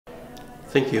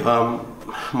Thank you.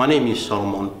 My name is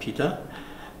Pita.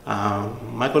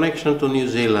 My connection to New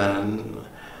Zealand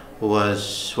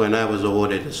was when I was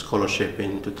awarded a scholarship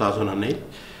in 2008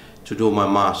 to do my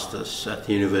master's at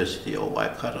the University of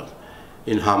Waikato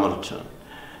in Hamilton.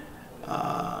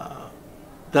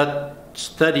 That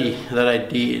study that I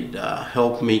did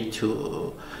helped me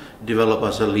to develop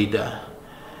as a leader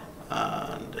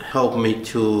and helped me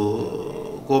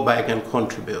to go back and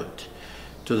contribute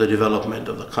to the development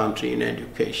of the country in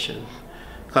education.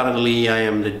 Currently, I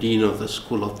am the Dean of the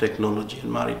School of Technology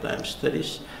and Maritime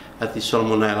Studies at the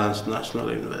Solomon Islands National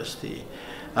University.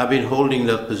 I've been holding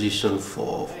that position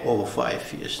for over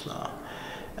 5 years now.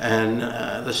 And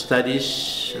the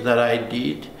studies that I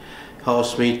did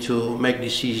helps me to make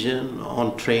decisions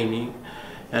on training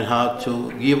and how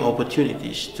to give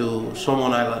opportunities to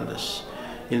Solomon Islanders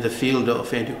in the field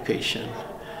of education.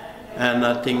 And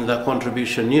I think the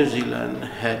contribution New Zealand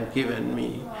had given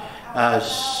me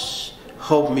has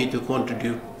helped me to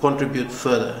contribute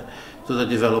further to the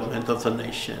development of the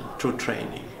nation through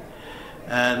training.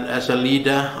 And as a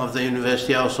leader of the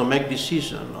university, I also make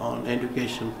decisions on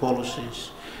education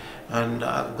policies and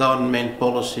government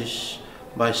policies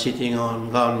by sitting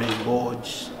on government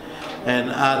boards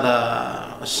and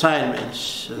other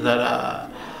assignments that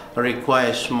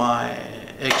requires my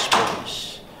expertise.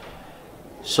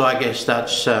 So I guess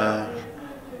that's how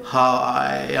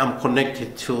I am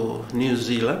connected to New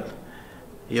Zealand,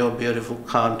 your beautiful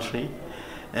country,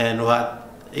 and what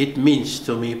it means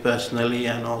to me personally,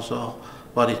 and also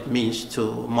what it means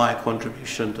to my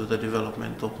contribution to the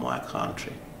development of my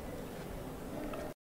country.